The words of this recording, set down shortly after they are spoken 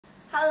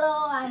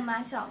Hello, I'm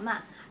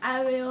XIAOMAN.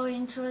 I will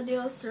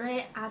introduce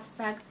three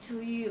artifacts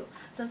to you.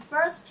 The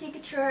first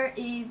picture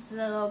is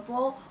the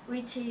ball,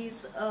 which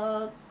is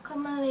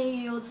commonly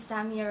used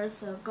some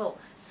years ago.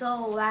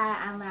 So why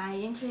am I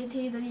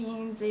interested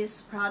in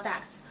this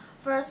product?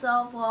 First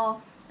of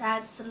all,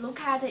 let's look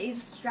at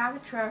its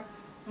structure.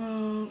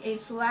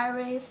 It's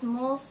very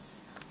smooth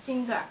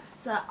finger.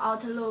 The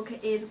outlook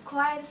is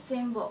quite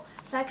simple.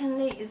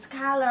 Secondly, its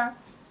color.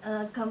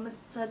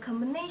 The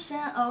combination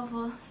of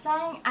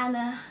cyan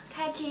and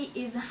khaki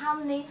is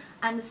harmony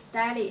and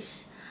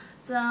stylish.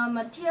 The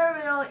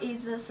material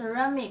is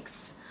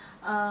ceramics,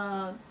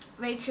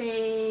 which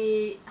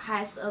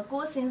has a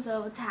good sense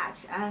of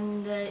touch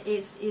and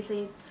is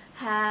easy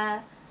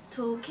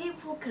to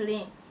keep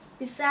clean.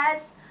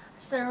 Besides,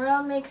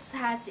 ceramics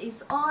has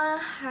its own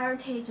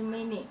heritage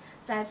meaning.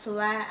 That's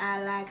why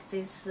I like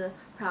this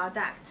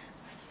product.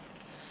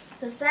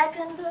 The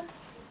second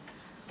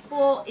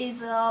bowl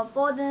is a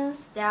modern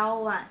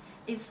style one.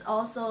 It's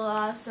also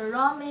a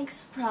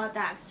ceramics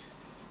product.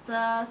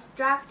 The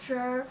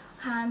structure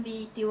can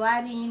be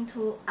divided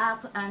into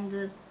up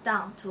and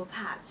down two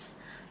parts.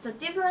 The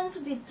difference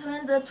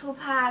between the two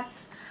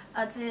parts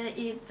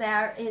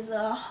there is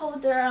a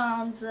holder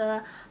on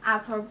the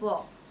upper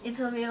bowl. It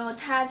will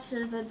touch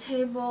the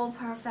table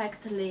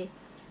perfectly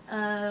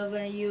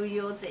when you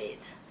use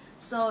it,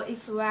 so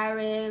it's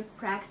very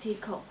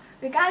practical.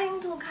 Regarding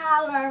to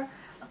color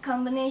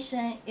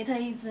combination, it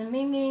is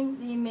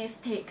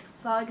minimalistic.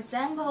 For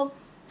example,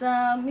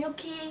 the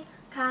milky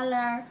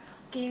color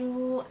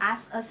gives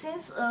us a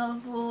sense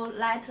of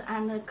light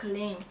and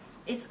clean.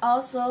 It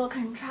also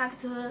creates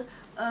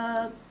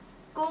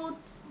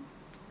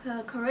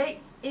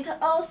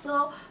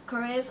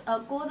a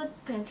good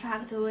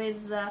contrast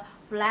with the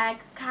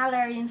black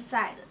color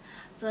inside.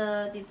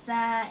 The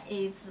design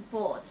is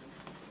bold.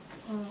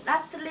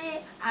 Lastly,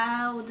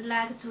 I would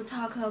like to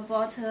talk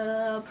about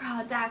a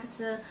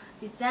product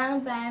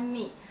designed by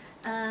me.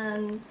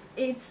 I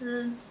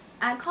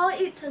call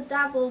it a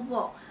double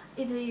ball.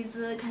 It is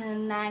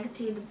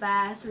connected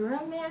by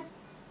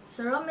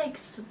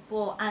ceramics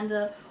ball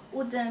and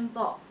wooden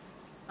ball.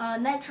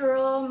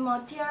 Natural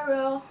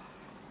material.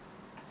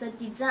 The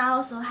design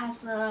also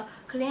has a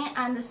clean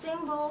and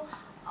simple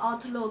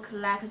outlook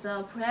like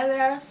the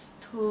previous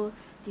two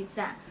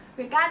designs.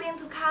 Regarding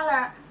to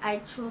color, I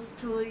choose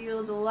to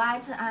use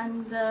white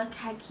and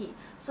khaki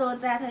so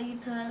that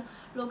it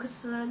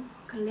looks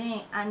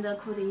clean and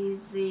could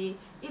easily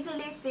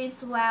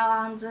fits well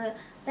on the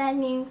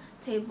dining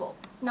table.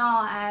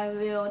 Now I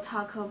will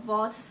talk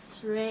about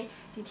three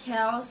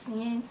details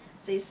in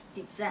this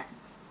design.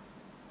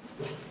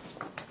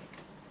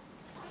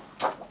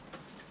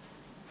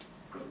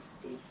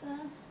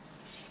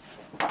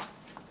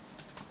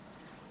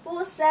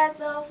 Both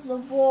sides of the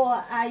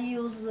ball are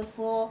used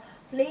for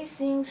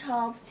placing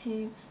chopped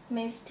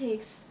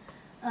mistakes.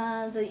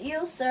 The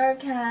user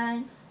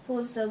can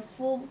put the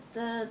food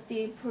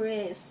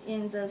debris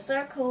in the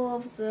circle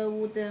of the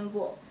wooden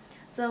ball.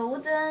 The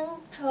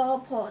wooden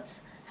tripod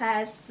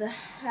has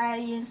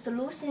high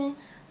solution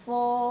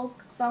for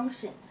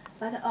function,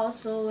 but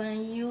also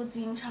when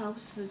using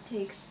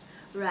chopsticks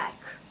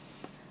rack.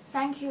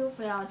 Thank you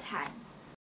for your time.